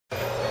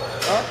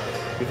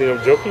You think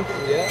I'm joking?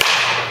 Yeah.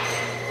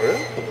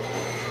 Really?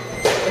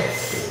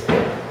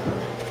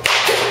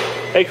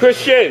 Hey,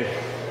 Christian,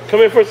 come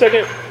here for a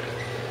second.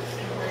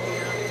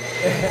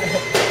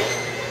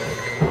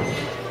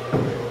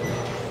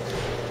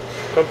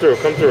 Come through,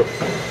 come through.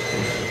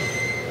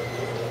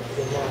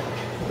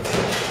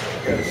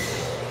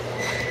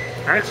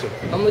 Ask him.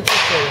 How much you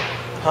pay?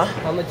 Huh?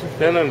 How much you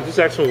pay? No, just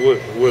ask him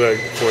what I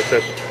for a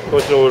session. I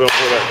want to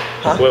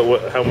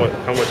know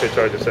how much I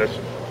charge a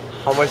session.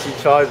 How much you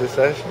charge a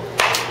session?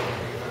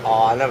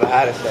 Oh, I never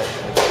had a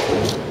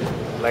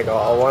session. Like a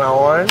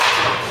one-on-one?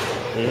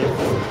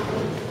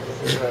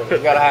 You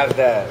gotta have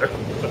that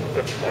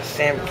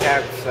Sam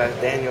Cap /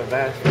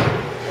 Daniel.Bakst.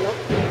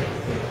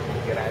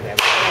 You gotta have that.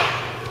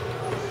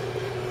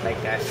 Like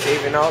that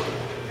saving up.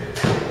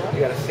 You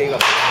gotta save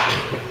up a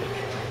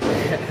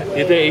lot.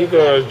 You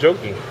thought I was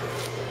joking?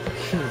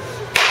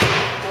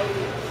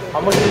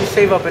 How much do you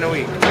save up in a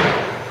week?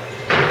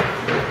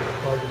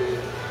 Probably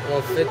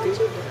 150.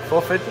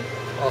 450?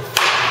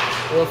 150.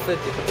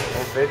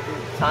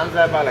 150? Times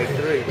that by like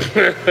 3.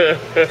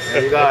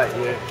 And you got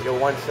your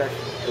one session.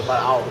 About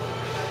an hour.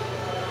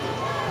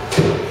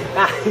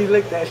 Ah, you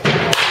looked at shit.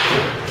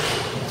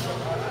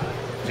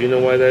 Do you know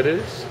why that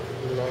is?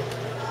 No.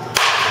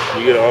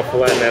 You get an awful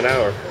lot in that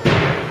hour.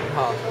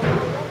 How?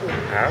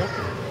 How?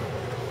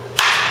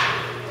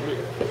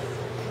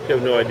 You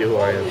have no idea who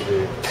I am,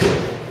 dude.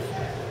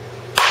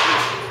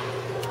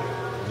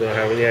 You don't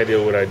have any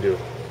idea what I do.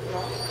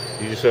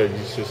 You just saw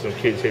some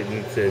kids hitting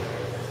and said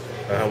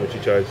how much you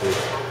charge this.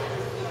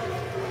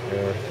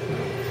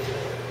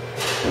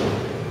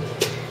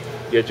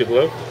 You got your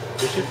glove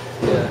with you?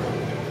 Yeah.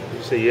 Did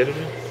you say yeah to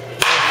me?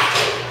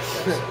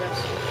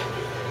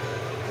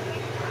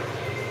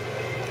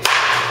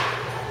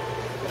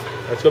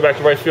 Let's go back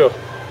to right field.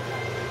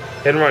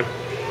 Hit and run.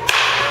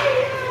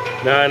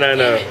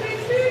 No.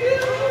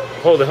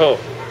 Hold it.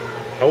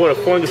 I want a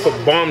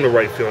 400-foot bomb to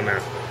right field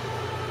now.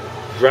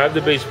 Drive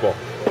the baseball.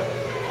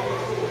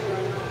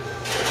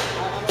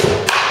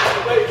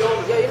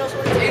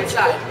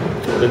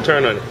 Then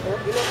turn on it.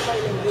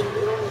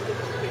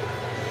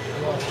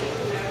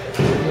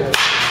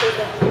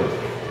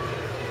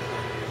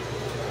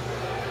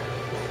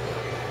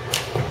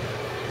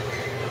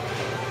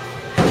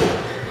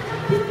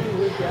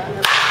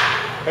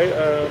 Hey,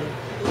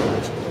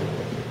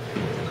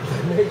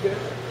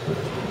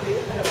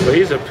 but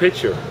he's a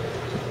pitcher.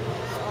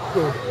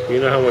 You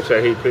know how much I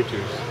hate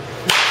pitchers.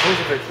 Who's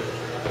a picture?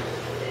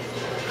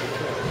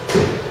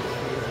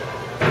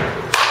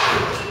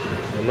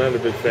 I'm not a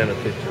big fan of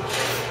pitchers.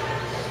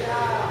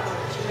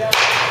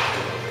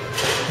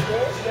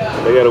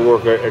 They gotta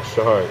work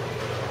extra hard.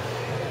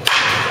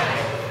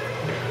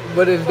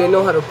 But if they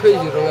know how to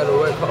pitch, you don't gotta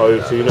work hard.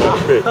 Oh, so you know how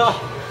to pitch.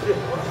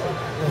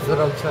 That's what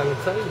I'm trying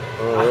to tell you.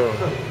 Oh,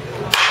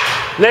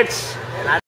 yeah. Next.